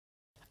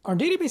Our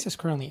database is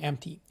currently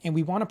empty and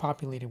we want to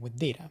populate it with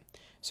data.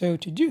 So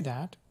to do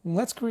that,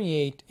 let's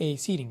create a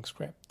seeding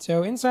script.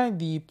 So inside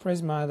the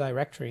Prisma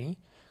directory,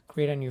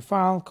 create a new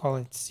file, call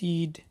it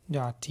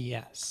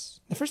seed.ts.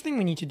 The first thing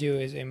we need to do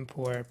is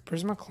import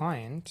Prisma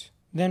client.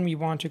 Then we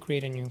want to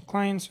create a new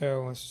client.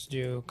 So let's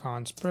do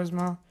const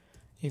Prisma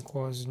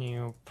equals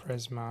new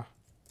Prisma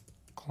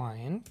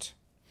client.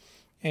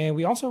 And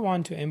we also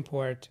want to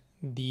import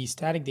the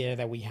static data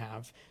that we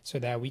have so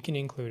that we can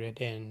include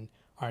it in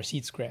our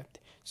seed script.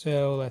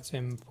 So let's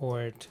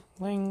import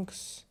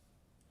links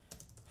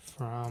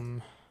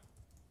from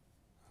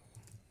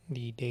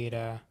the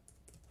data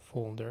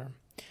folder.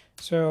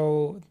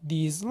 So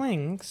these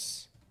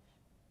links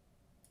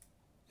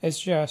is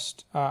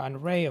just an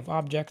array of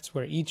objects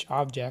where each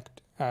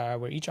object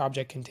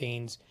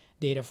contains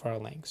data for a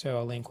link.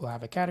 So a link will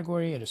have a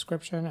category, a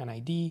description, an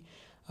ID,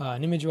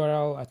 an image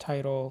URL, a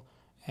title,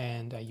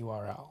 and a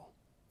URL.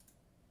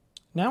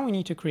 Now we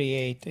need to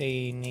create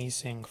a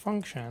async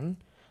function.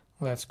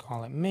 Let's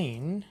call it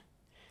main.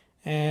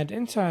 And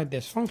inside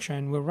this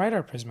function, we'll write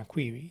our Prisma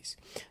queries.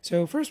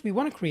 So first we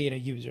want to create a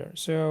user.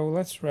 So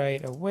let's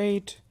write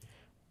await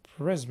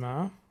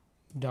Prisma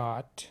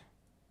dot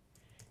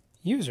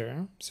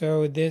user.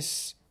 So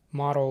this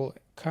model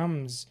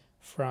comes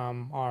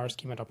from our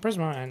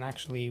schema.prisma, and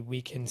actually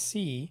we can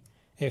see,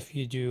 if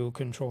you do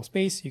control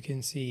space, you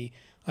can see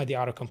the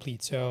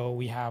autocomplete. So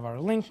we have our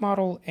link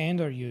model and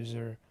our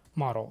user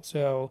model.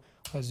 So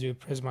let's do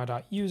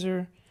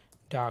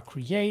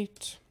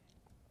prisma.user.create.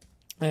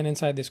 And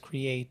inside this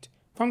create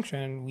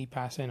function, we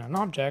pass in an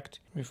object.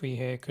 If we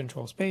hit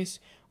control space,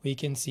 we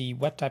can see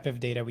what type of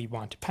data we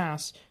want to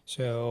pass.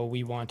 So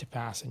we want to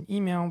pass an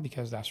email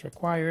because that's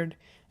required.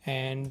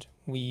 And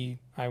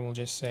I will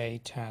just say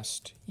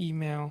test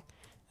email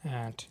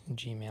at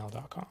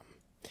gmail.com.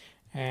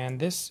 And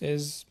this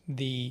is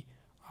the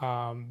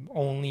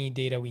only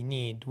data we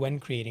need when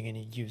creating a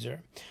new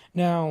user.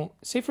 Now,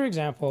 say for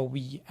example,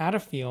 we add a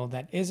field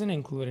that isn't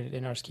included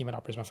in our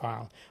schema.prisma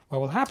file.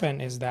 What will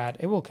happen is that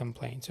it will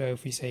complain. So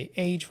if we say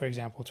age, for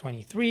example,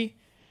 23,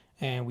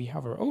 and we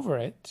hover over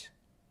it,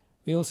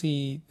 we'll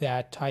see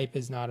that type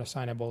is not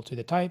assignable to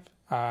the type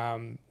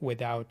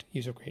without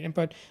user create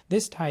input.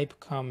 This type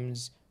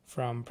comes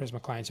from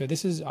Prisma client. So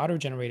this is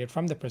auto-generated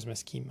from the Prisma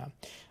schema.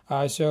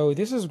 So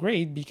this is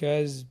great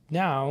because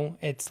now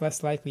it's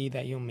less likely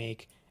that you'll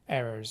make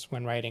errors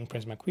when writing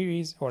Prisma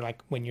queries or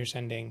like when you're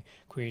sending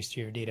queries to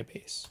your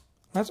database.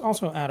 Let's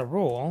also add a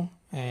role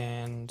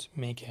and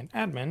make it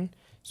admin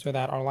so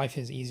that our life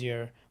is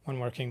easier when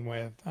working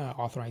with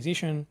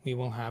authorization. We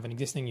will have an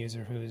existing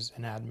user who's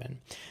an admin.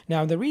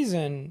 Now the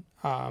reason,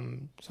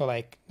 the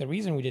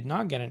reason we did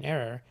not get an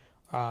error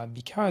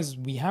because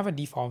we have a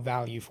default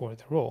value for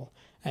the role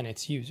and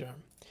it's user.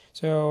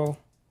 So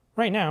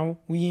right now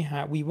we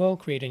will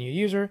create a new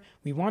user.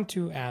 We want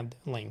to add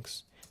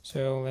links.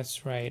 So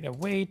let's write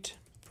await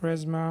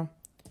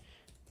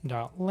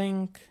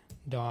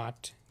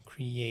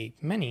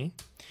prisma.link.create many.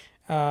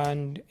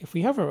 And if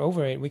we hover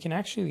over it, we can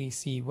actually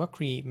see what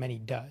create many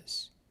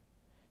does.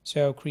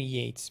 So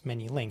creates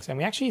many links. And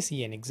we actually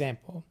see an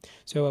example.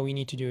 So what we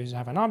need to do is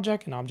have an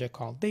object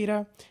called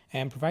data,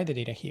 and provide the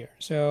data here.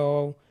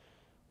 So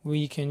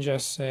we can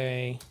just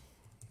say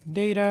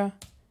data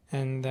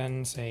and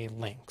then say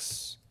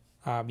links.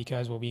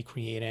 Because we'll be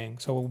creating,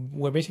 so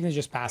we're basically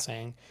just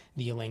passing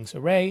the links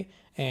array,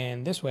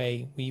 and this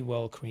way we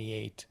will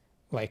create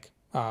we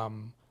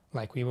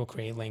will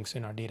create links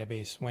in our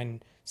database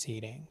when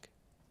seeding.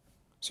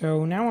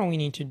 So now what we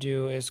need to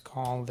do is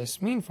call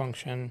this main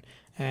function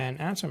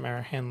and add some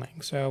error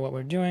handling. So what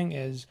we're doing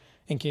is,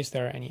 in case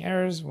there are any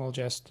errors, we'll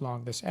just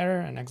log this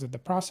error and exit the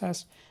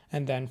process,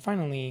 and then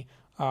finally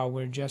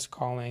we're just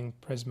calling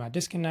Prisma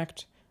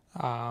disconnect,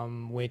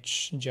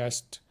 which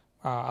just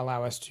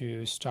allow us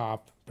to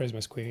stop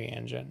Prisma's query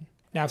engine.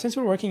 Now, since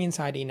we're working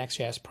inside a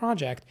Next.js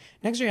project,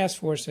 Next.js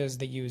forces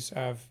the use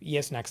of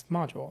ESNext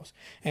modules.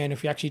 And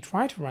if we actually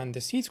try to run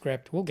the seed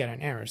script, we'll get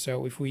an error.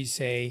 So if we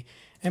say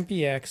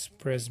npx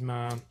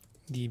prisma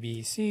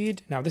db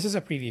seed, now this is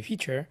a preview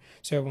feature,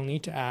 so we'll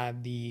need to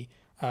add the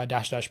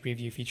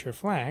 --preview feature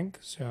flag.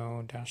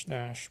 So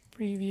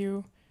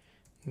 --preview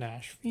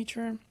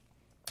 -feature.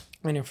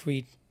 And if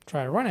we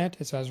try to run it,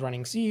 it says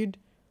running seed,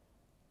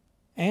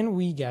 and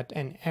we get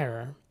an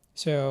error.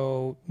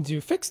 So to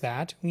fix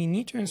that, we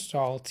need to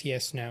install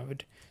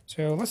tsnode.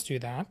 So let's do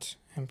that.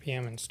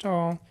 npm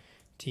install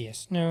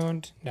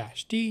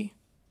tsnode-d.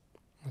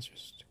 Let's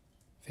just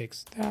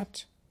fix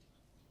that.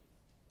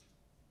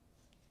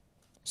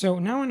 So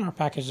now in our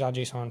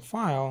package.json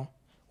file,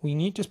 we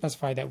need to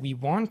specify that we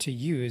want to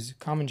use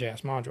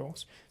CommonJS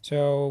modules.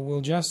 So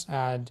we'll just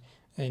add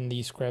in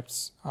these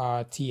scripts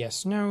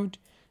tsnode.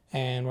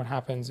 And what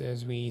happens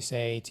is we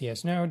say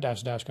tsnode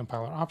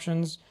 --compiler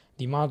options.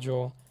 The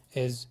module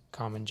is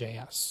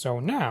CommonJS. So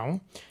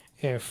now,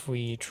 if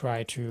we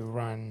try to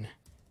run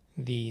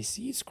the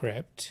C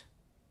script,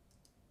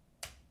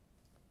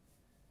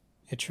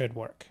 it should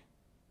work.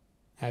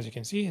 As you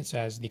can see, it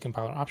says the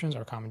compiler options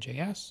are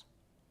CommonJS.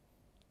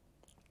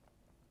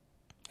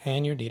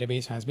 and your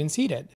database has been seeded.